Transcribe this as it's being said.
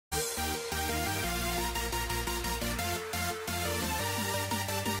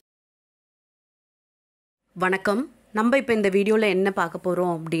வணக்கம். நம்ம இப்போ இந்த வீடியோவில் என்ன பார்க்க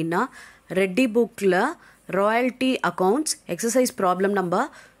போகிறோம் அப்படின்னா ரெட்டி புக்கில் royalty accounts exercise problem number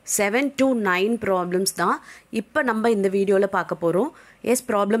 7 to 9 problems தான் இப்போ நம்ம இந்த வீடியோவில் பார்க்க போகிறோம்.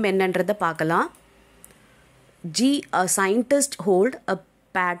 ப்ராப்ளம் என்னன்றதை பார்க்கலாம். A scientist hold a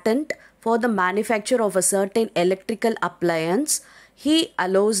patent for the manufacture of a certain electrical appliance. He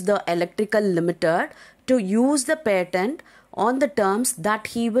allows the electrical limited to use the patent on the terms that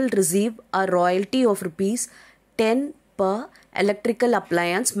he will receive a royalty of rupees 10 per electrical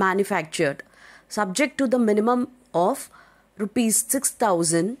appliance manufactured, subject to the minimum of rupees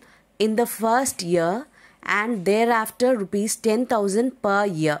 6,000 in the first year and thereafter rupees 10,000 per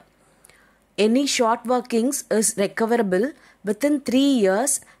year. Any short workings is recoverable within 3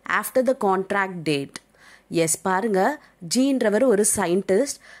 years after the contract date. S பாருங்க, ஜீன்றவர் ஒரு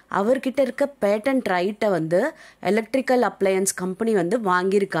scientist. அவர்கிட்ட இருக்க patent ரைட்டை electrical appliances company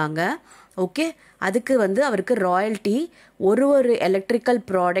வாங்கியிருக்காங்க. Okay, அதுக்கு அவருக்கு royalty ஒரு electrical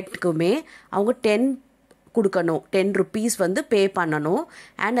ப்ராடக்ட்டுக்குமே அவங்க 10 கொடுக்கணும், 10 rupees பே பண்ணணும்.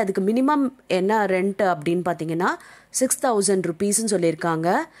 அண்ட் அதுக்கு மினிமம் என்ன ரெண்ட் அப்படின்னு பார்த்தீங்கன்னா 6,000 rupeesன்னு சொல்லியிருக்காங்க.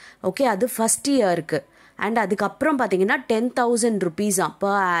 ஓகே, அது ஃபஸ்ட் இயருக்கு. அண்ட் அதுக்கப்புறம் பார்த்தீங்கன்னா 10,000 rupees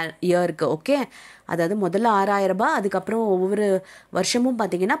per இயருக்கு. ஓகே, அதாவது முதல்ல 6,000 ரூபாய், அதுக்கப்புறம் ஒவ்வொரு வருஷமும்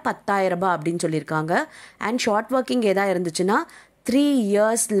பார்த்தீங்கன்னா 10,000 ரூபாய் அப்படின்னு சொல்லியிருக்காங்க. அண்ட் ஷார்ட் ஒர்க்கிங் எதாவது இருந்துச்சுன்னா 3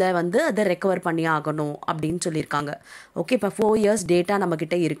 yearsல அதை ரெக்கவர் பண்ணி ஆகணும் அப்படின்னு சொல்லியிருக்காங்க. ஓகே, இப்போ 4 years டேட்டா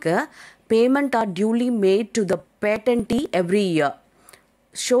நம்மக்கிட்ட இருக்குது. Payment R duly made to the பேட்டன்டி every year.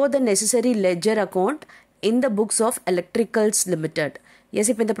 Show the necessary ledger account in the books of electricals limited.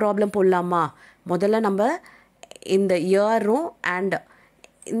 S, இப்போ இந்த ப்ராப்ளம் போடலாமா? முதல்ல நம்ம இந்த இயரும் அண்ட்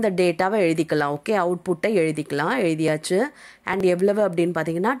இந்த டேட்டாவை எழுதிக்கலாம். ஓகே, அவுட்புட்டை எழுதிக்கலாம். எழுதியாச்சு. அண்ட் எவ்வளவு அப்படின்னு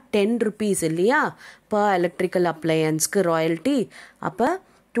பார்த்தீங்கன்னா 10 rupees இல்லையா பர் எலக்ட்ரிக்கல் அப்ளையன்ஸ்க்கு ராயல்ட்டி. அப்போ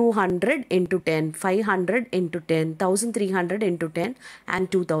 200 into 10, 500 into 10, 1,300 into 10 and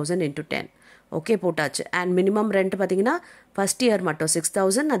 2,000 into 10. Okay, போட்டாச்சு. அண்ட் மினிமம் ரெண்ட் பார்த்தீங்கன்னா ஃபஸ்ட் இயர் மட்டும்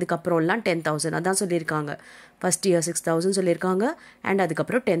 6,000, அதுக்கப்புறம்லாம் 10,000 அதான் சொல்லியிருக்காங்க. ஃபஸ்ட் இயர் 6,000 சொல்லியிருக்காங்க அண்ட்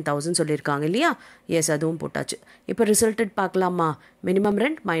அதுக்கப்புறம் 10,000 சொல்லியிருக்காங்க இல்லையா? எஸ், அதுவும் போட்டாச்சு. இப்போ ரிசல்ட்டட் பார்க்கலாமா? மினிமம்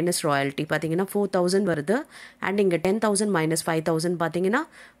ரெண்ட் மைனஸ் ராயல்ட்டி பார்த்தீங்கன்னா 4,000 வருது. அண்ட் இங்கே 10,000 மைனஸ் 5,000 பார்த்தீங்கன்னா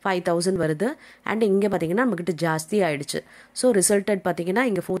 5,000 வருது. அண்ட் இங்கே பார்த்தீங்கன்னா நம்மக்கிட்ட ஜாஸ்தி ஆகிடுச்சு. ஸோ ரிசல்ட்டட் பார்த்தீங்கன்னா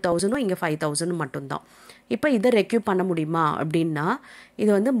இங்கே 4,000 இங்கே 5,000 மட்டும்தான். இப்போ இதை ரெக்யூ பண்ண முடியுமா அப்படின்னா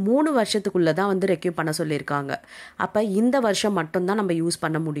இது 3 வருஷத்துக்குள்ளே தான் ரெக்யூ பண்ண சொல்லியிருக்காங்க. அப்போ இந்த வருஷம் மட்டும்தான் நம்ம யூஸ்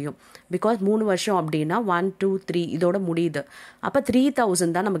பண்ண முடியும். பிகாஸ் 3 வருஷம் அப்படின்னா 1, 2, 3 இதோட முடியுது. அப்போ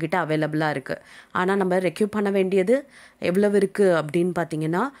 3,000 தான் நம்மக்கிட்ட அவைலபிளாக இருக்குது. ஆனால் நம்ம ரெக்யூ பண்ண வேண்டியது எவ்வளவு இருக்குது அப்படின்னு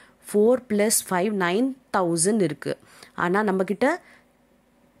பார்த்தீங்கன்னா 4 + 5 9,000 இருக்குது. ஆனால் நம்மக்கிட்ட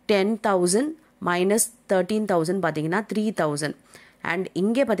 10,000 மைனஸ் 13,000 பார்த்தீங்கன்னா 3,000. அண்ட்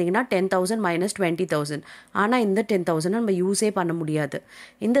இங்கே பார்த்தீங்கன்னா 10,000 மைனஸ் 20,000. ஆனால் இந்த 10,000 நம்ம யூஸே பண்ண முடியாது.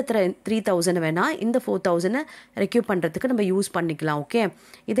 இந்த 3,000 வேணால் இந்த 4,000 ரெக்யூ பண்ணுறதுக்கு நம்ம யூஸ் பண்ணிக்கலாம். ஓகே,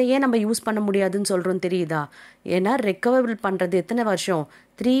 இதை ஏன் நம்ம யூஸ் பண்ண முடியாதுன்னு சொல்கிறோம் தெரியுதா? ஏன்னா ரெக்கவபிள் பண்ணுறது எத்தனை வருஷம்?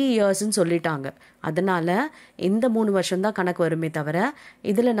 3 yearsன்னு சொல்லிட்டாங்க. அதனால் இந்த 3 வருஷம்தான் கணக்கு வருமே தவிர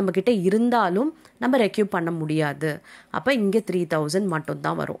இதில் நம்மக்கிட்ட இருந்தாலும் நம்ம ரெக்யூ பண்ண முடியாது. அப்போ இங்கே 3,000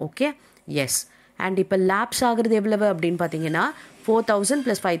 மட்டும்தான் வரும். Okay, S. அண்ட் இப்போ லேப்ஸ் ஆகுறது எவ்வளவு அப்படின்னு பார்த்தீங்கன்னா 4,000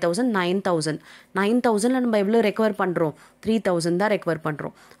 + 5,000 9,000. 9,000ல் நம்ம எவ்வளோ ரெக்கவர் பண்ணுறோம்? 3,000 தான் ரெக்கவர்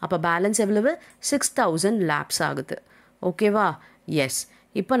பண்ணுறோம். அப்போ பேலன்ஸ் எவ்வளவு? 6,000 லேப்ஸ் ஆகுது. ஓகேவா? எஸ்.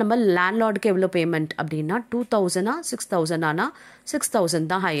 இப்போ நம்ம லேண்ட்லார்டுக்கு எவ்வளோ பேமெண்ட் அப்படின்னா 2,000 6,000 ஆனால் 6,000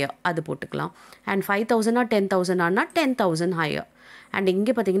 தான் ஹையர், அது போட்டுக்கலாம். அண்ட் 5,000 10,000 ஆனால் 10,000 ஹையர். அண்ட்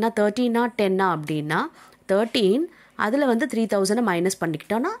இங்கே பார்த்தீங்கன்னா 13 10 அப்படின்னா 13 அதில் 3,000 மைனஸ்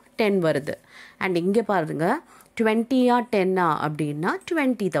பண்ணிக்கிட்டோன்னா 10 வருது. அண்ட் இங்கே பாருங்க 20 10 அப்படின்னா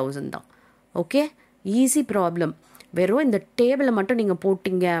 20,000 தான். Okay, easy problem. வெறும் இந்த டேபிளை மட்டும் நீங்கள்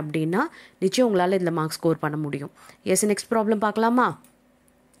போட்டிங்க அப்படின்னா நிச்சயம் உங்களால் இதில் மார்க்ஸ் ஸ்கோர் பண்ண முடியும். எஸ், நெக்ஸ்ட் ப்ராப்ளம் பார்க்கலாமா?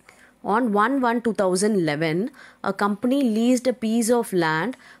 On 1/1/2011, a company leased a piece of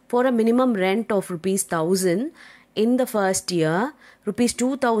land for a minimum rent of rupees 1,000 in the first year, rupees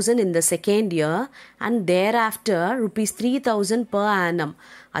 2,000 in the second year and thereafter rupees 3,000 per annum.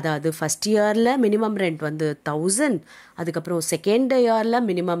 அதாவது first இயரில் minimum rent 1,000, அதுக்கப்புறம் second இயரில்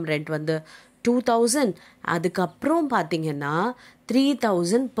minimum rent 2,000, அதுக்கப்புறம் பார்த்தீங்கன்னா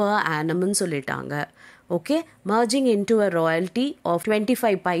 3,000 per annumன்னு சொல்லிட்டாங்க. Okay, merging into a royalty of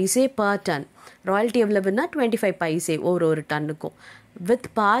 25 paise per ton. Royalty எவ்வளவுன்னா 25 paise ஒரு டன்னுக்கும்.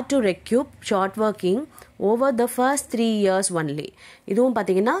 with power to recoup short working over the first 3 years only. இதுவும்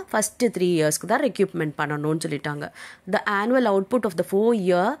பார்த்தீங்கன்னா ஃபஸ்ட்டு 3 yearsக்கு தான் ரெக்யூப்மெண்ட் பண்ணணும்னு சொல்லிட்டாங்க. The annual output of the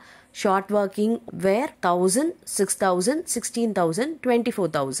 4-year short working were 1,000, 6,000, 16,000,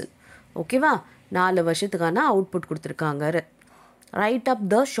 24,000. ஓகேவா? 4 வருஷத்துக்கான output கொடுத்துருக்காங்க. Right up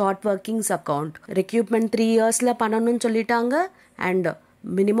the short workings account. ரெக்யூப்மெண்ட் 3 இயர்ஸில் பண்ணணும்னு சொல்லிட்டாங்க. அண்ட்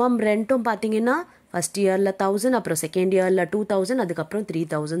மினிமம் ரெண்ட்டும் பார்த்தீங்கன்னா ஃபஸ்ட் இயரில் 1000, அப்புறம் செகண்ட் இயரில் 2000, அதுக்கப்புறம்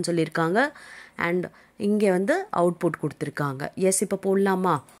 3000 சொல்லியிருக்காங்க. அண்ட் இங்கே வந்து அவுட்புட் கொடுத்துருக்காங்க. எஸ், இப்போ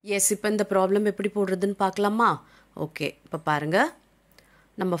போடலாமா? எஸ், இப்போ இந்த ப்ராப்ளம் எப்படி போடுறதுன்னு பார்க்கலாமா? ஓகே, இப்போ பாருங்கள்,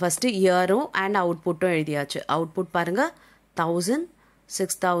 நம்ம ஃபஸ்ட்டு இயரும் அண்ட் அவுட்புட்டும் எழுதியாச்சு. அவுட்புட் பாருங்கள், 1000,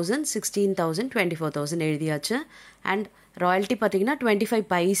 6000, 16000, 24000 எழுதியாச்சு. அண்ட் ராயல்ட்டி பார்த்தீங்கன்னா 25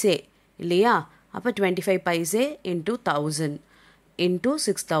 பைசே இல்லையா? அப்போ 25 paise into 1000 into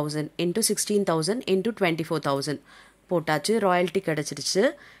 6000 into 16000 into 24000 போட்டாச்சு. ராயல்ட்டி கிடச்சிருச்சு.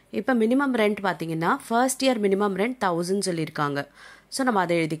 இப்போ மினிமம் ரெண்ட் பார்த்தீங்கன்னா ஃபர்ஸ்ட் இயர் மினிமம் ரெண்ட் 1000 சொல்லியிருக்காங்க. ஸோ நம்ம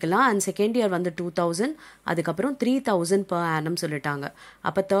அதை எழுதிக்கலாம். அண்ட் செகண்ட் இயர் வந்து 2000, அதுக்கப்புறம் 3000 per annum சொல்லிட்டாங்க.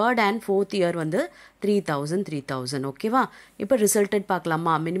 அப்போ தேர்ட் அண்ட் ஃபோர்த் இயர் வந்து 3000. ஓகேவா? இப்போ ரிசல்டட்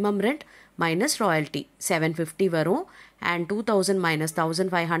பார்க்கலாமா? மினிமம் ரெண்ட் மைனஸ் ராயல்ட்டி 750 வரும். அண்ட் 2000 மைனஸ்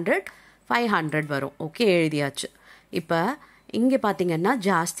 1500 500 வரும். ஓகே, எழுதியாச்சு. இப்போ இங்கே பார்த்தீங்கன்னா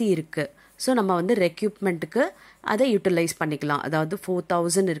ஜாஸ்தி இருக்குது. ஸோ நம்ம வந்து ரெக்யூப்மெண்ட்டுக்கு அதை யூட்டிலைஸ் பண்ணிக்கலாம். அதாவது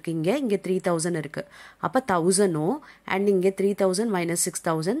 4000 இருக்குது, இங்கே 3000 இருக்குது. அப்போ 1000ம் அண்ட் இங்கே 3000 மைனஸ்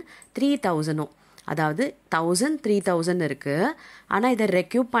 6000 3000ம், அதாவது 1000 3000 இருக்குது. ஆனால் இதை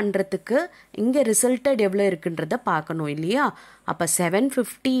ரெக்யூப் பண்ணுறதுக்கு இங்கே ரிசல்ட்டட் எவ்வளோ இருக்குன்றத பார்க்கணும் இல்லையா? அப்போ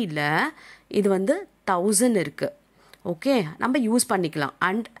 750ல் இது வந்து 1000 இருக்குது. ஓகே, நம்ம யூஸ் பண்ணிக்கலாம்.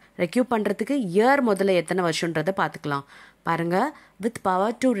 அண்ட் ரெக்யூப் பண்ணுறதுக்கு இயர் முதல்ல எத்தனை வருஷன்றதை பார்த்துக்கலாம். பாருங்கள், with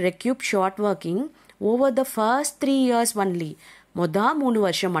power to recoup short working over the first 3 years only. 3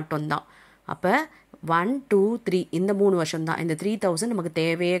 வருஷம் மட்டும்தான். அப்போ 1 2 3 இந்த 3 வருஷம் தான். இந்த 3000 நமக்கு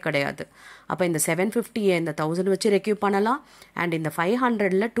தேவையே கிடையாது. அப்போ இந்த 750 இந்த 1000 வச்சு ரெக்யூப் பண்ணலாம். அண்ட் இந்த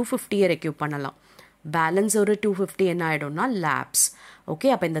 500ல் 250 ரெக்யூப் பண்ணலாம். பேலன்ஸ் ஒரு 250 என்ன ஆகிடும்னா லேப்ஸ். ஓகே,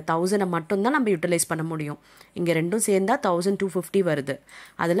 அப்போ இந்த 1000 மட்டும்தான் நம்ம யூட்டிலைஸ் பண்ண முடியும். இங்கே ரெண்டும் சேர்ந்தா 1250 வருது.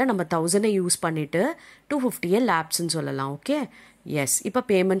 அதில் நம்ம 1000 யூஸ் பண்ணிவிட்டு 250 லேப்ஸ்ன்னு சொல்லலாம். Okay, S. இப்போ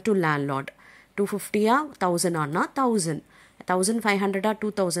பேமெண்ட் டு லேண்ட்லார்ட் 250 1000 ஆனால் 1000, 1500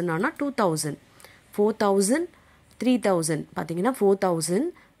 2000 ஆனால் 2000, 4000 3000 பார்த்தீங்கன்னா 4000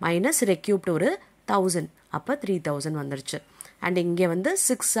 மைனஸ் ரெக்யூப்ட் ஒரு 1000, அப்போ 3000 வந்துருச்சு. அண்ட் இங்கே வந்து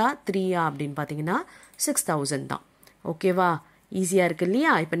 6ஆ 3ஆ அப்படின்னு பார்த்தீங்கன்னா 6000 தான். ஓகேவா? ஈஸியாக இருக்கு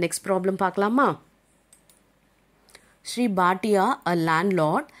இல்லையா? இப்போ நெக்ஸ்ட் ப்ராப்ளம் பார்க்கலாமா? Sri Bhatia, a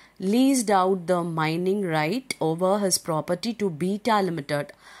landlord, leased out the mining right over his property to Beta Limited,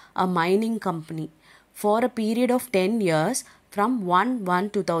 a mining company, for a period of 10 years from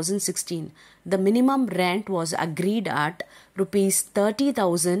 1/1/2016. The minimum rent was agreed at rupees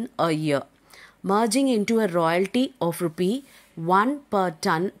 30,000 a year, merging into a royalty of rupee 1 per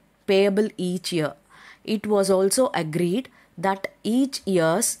ton payable each year. It was also agreed that each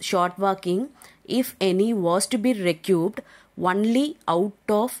year's short working, if any, was to be recouped only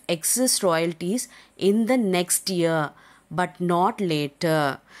out of excess royalties in the next year, but not later.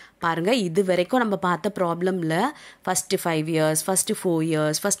 பாருங்க, இது வரைக்கும் நம்ம பார்த்த ப்ராப்ளமில் first 5 years, first 4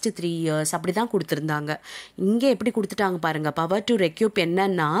 years, first 3 years அப்படி தான் கொடுத்துருந்தாங்க. இங்கே எப்படி கொடுத்துட்டாங்க பாருங்கள். பவர் டு ரெக்யூப்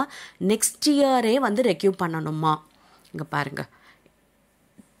என்னன்னா நெக்ஸ்ட் இயரே வந்து ரெக்யூப் பண்ணணுமா. இங்கே பாருங்கள்,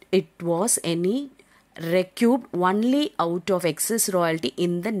 it was any recouped only out of excess royalty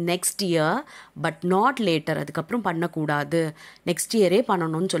in the next year but not later. அதுக்கப்புறம் பண்ணக்கூடாது, நெக்ஸ்ட் இயரே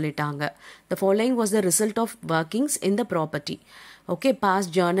பண்ணணும்னு சொல்லிட்டாங்க. The following was the result of workings in the property. Okay, past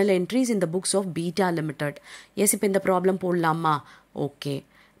journal entries in the books of Beta Limited. S, இப்போ இந்த problem போடலாமா? Okay,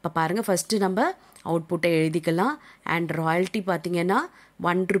 இப்போ பாருங்கள், first நம்ம அவுட்புட்டை எழுதிக்கலாம். அண்ட் ராயல்ட்டி பார்த்தீங்கன்னா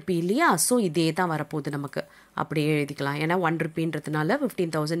 1 ரூபி இல்லையா? ஸோ இதே தான் வரப்போகுது நமக்கு. அப்படியே எழுதிக்கலாம். ஏன்னா 1 ரூபின்றதுனால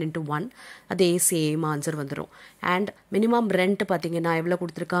 15,000 into 1 அதே சேம் ஆன்சர் வந்துடும். அண்ட் மினிமம் ரெண்ட் பார்த்தீங்கன்னா எவ்வளோ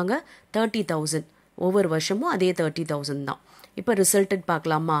கொடுத்துருக்காங்க? 30,000. ஒவ்வொரு வருஷமும் அதே 30,000 தான். இப்போ ரிசல்ட்டட்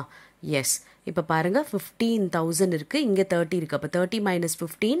பார்க்கலாமா? எஸ். இப்போ பாருங்கள், 15,000 இருக்குது, இங்கே 30 இருக்குது. அப்போ 30 மைனஸ்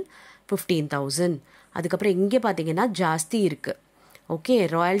 15 15,000. அதுக்கப்புறம் இங்கே பார்த்தீங்கன்னா ஜாஸ்தி இருக்குது. ஓகே,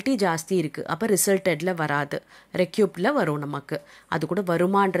 ராயல்ட்டி ஜாஸ்தி இருக்குது. அப்போ ரிசல்ட்டடில் வராது, ரெக்யூப்டில் வரும் நமக்கு. அது கூட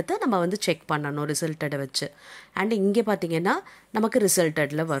வருமானதை நம்ம வந்து செக் பண்ணணும் ரிசல்ட்டடை வச்சு. அண்ட் இங்கே பார்த்தீங்கன்னா நமக்கு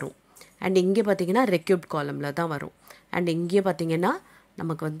ரிசல்ட்டடில் வரும். அண்ட் இங்கே பார்த்தீங்கன்னா ரெக்யூப்ட் காலமில் தான் வரும். அண்ட் இங்கே பார்த்தீங்கன்னா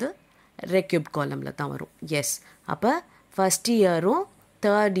நமக்கு வந்து ரெக்யூப்ட் காலமில் தான் வரும். எஸ். அப்போ ஃபஸ்ட் இயரும்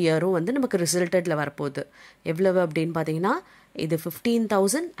தேர்ட் இயரும் வந்து நமக்கு ரிசல்ட்டடில் வரப்போகுது. எவ்வளவு அப்படின்னு பார்த்தீங்கன்னா இது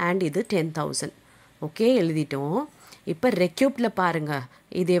 15,000 அண்ட் இது 10,000. ஓகே, எழுதிட்டோம். இப்போ ரெக்யூப்டில் பாருங்கள்,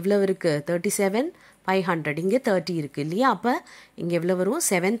 இது எவ்வளோ இருக்குது? 37,500. இங்கே 30 இருக்குது இல்லையா? அப்போ இங்கே எவ்வளோ வரும்?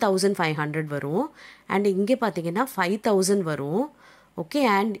 7,500 வரும். அண்ட் இங்கே பார்த்தீங்கன்னா 5,000 வரும். ஓகே,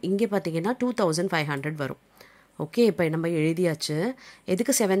 அண்ட் இங்கே பார்த்தீங்கன்னா 2,500 வரும். ஓகே, இப்போ நம்ம எழுதியாச்சு.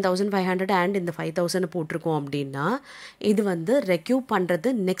 எதுக்கு 7500 அண்ட் இந்த 5000 போட்டிருக்கோம் அப்படின்னா, இது வந்து ரெக்யூ பண்ணுறது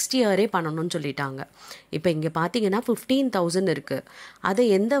நெக்ஸ்ட் இயரே பண்ணணும்னு சொல்லிட்டாங்க. இப்போ இங்கே பார்த்தீங்கன்னா 15,000 இருக்குது. அதை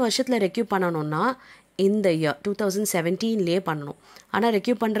எந்த வருஷத்தில் ரெக்யூ பண்ணணும்னா இந்த இயர் 2017லேயே பண்ணணும். ஆனால்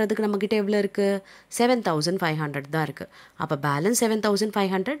ரெக்யூ பண்ணுறதுக்கு நம்மக்கிட்ட எவ்வளோ இருக்குது? 7500 தான் இருக்குது. அப்போ பேலன்ஸ்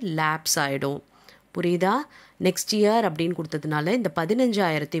 7500 லேப்ஸ் ஆகிடும். புரியுதா? நெக்ஸ்ட் இயர் அப்படின்னு கொடுத்ததுனால இந்த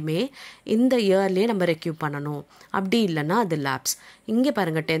 15,000த்தையுமே இந்த இயர்லேயே நம்ம ரெக்யூ பண்ணணும். அப்படி இல்லைன்னா அது லேப்ஸ். இங்கே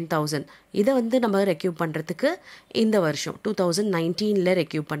பாருங்கள் 10,000. இதை வந்து நம்ம ரெக்யூ பண்ணுறதுக்கு இந்த வருஷம் 2019ல்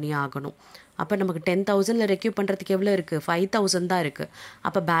ரெக்யூ பண்ணி ஆகணும். அப்போ நமக்கு 10,000ல் ரெக்யூ பண்ணுறதுக்கு எவ்வளோ இருக்குது? 5,000 தான் இருக்குது.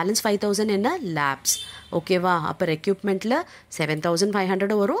 அப்போ பேலன்ஸ் 5,000 என்ன? லேப்ஸ். ஓகேவா? அப்போ ரெக்யூப்மெண்ட்டில்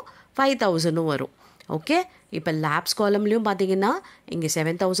 7,500 வரும், 5,000 வரும். ஓகே, இப்போ லேப்ஸ் காலம்லேயும் பார்த்தீங்கன்னா இங்கே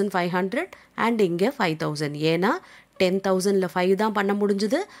 7,500 அண்ட் இங்கே 5,000. ஏன்னா 10,000ல் 5 தான் பண்ண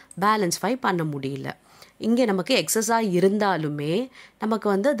முடிஞ்சுது, பேலன்ஸ் 5 பண்ண முடியல. இங்கே நமக்கு எக்ஸஸாக இருந்தாலுமே நமக்கு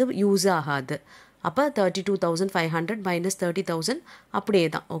வந்து அது யூஸ் ஆகாது. அப்போ 32,500 மைனஸ் 30,000 அப்படியே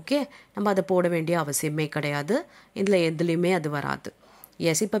தான். ஓகே, நம்ம அதை போட வேண்டிய அவசியமே கிடையாது. இதில் எதுலேயுமே அது வராது.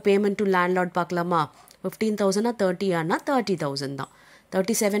 எஸ், இப்போ பேமெண்ட் டு லேண்ட்லார்ட் பார்க்கலாமா? 15,000 30 30,000 தான்.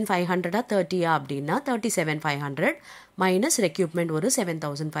 37,500 30 அப்படின்னா 37,500 மைனஸ் ரெக்யூப்மெண்ட் ஒரு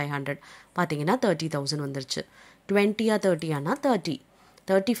 7,500 பார்த்தீங்கன்னா 30,000 வந்துருச்சு. 20 30 30,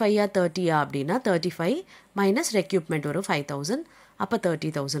 35 30 அப்படின்னா 35 மைனஸ் ரெக்யூப்மெண்ட் ஒரு 5,000, அப்போ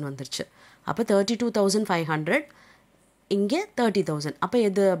 30,000 வந்துருச்சு. அப்போ 32,500 இங்கே 30,000. அப்போ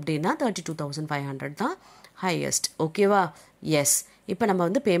எது அப்படின்னா 32,500 தான் ஹையஸ்ட். ஓகேவா? எஸ், இப்போ நம்ம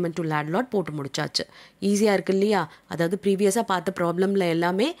வந்து பேமெண்ட் டு லேண்ட்லார்ட் போட்டு முடிச்சாச்சு. ஈஸியாக இருக்குது இல்லையா? அதாவது ப்ரீவியஸாக பார்த்த ப்ராப்ளமில்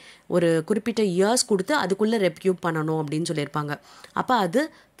எல்லாமே ஒரு குறிப்பிட்ட இயர்ஸ் கொடுத்து அதுக்குள்ளே ரெக்யூ பண்ணணும் அப்படின்னு சொல்லியிருப்பாங்க. அப்போ அது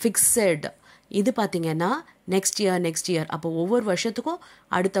ஃபிக்ஸட். இது பார்த்திங்கன்னா நெக்ஸ்ட் இயர். அப்போ ஒவ்வொரு வருஷத்துக்கும்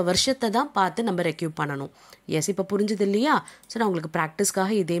அடுத்த வருஷத்தை தான் பார்த்து நம்ம ரெக்யூ பண்ணணும். எஸ், இப்போ புரிஞ்சுது இல்லையா? ஸோ நான் உங்களுக்கு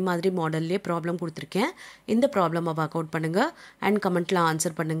ப்ராக்டிஸ்க்காக இதே மாதிரி மாடல்லே ப்ராப்ளம் கொடுத்துருக்கேன். இந்த ப்ராப்ளமை ஒர்க் அவுட் பண்ணுங்கள் அண்ட் கமெண்ட்டில்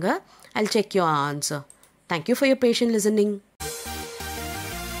ஆன்சர் பண்ணுங்கள். ஐல் check your answer. Thank you for your patient listening.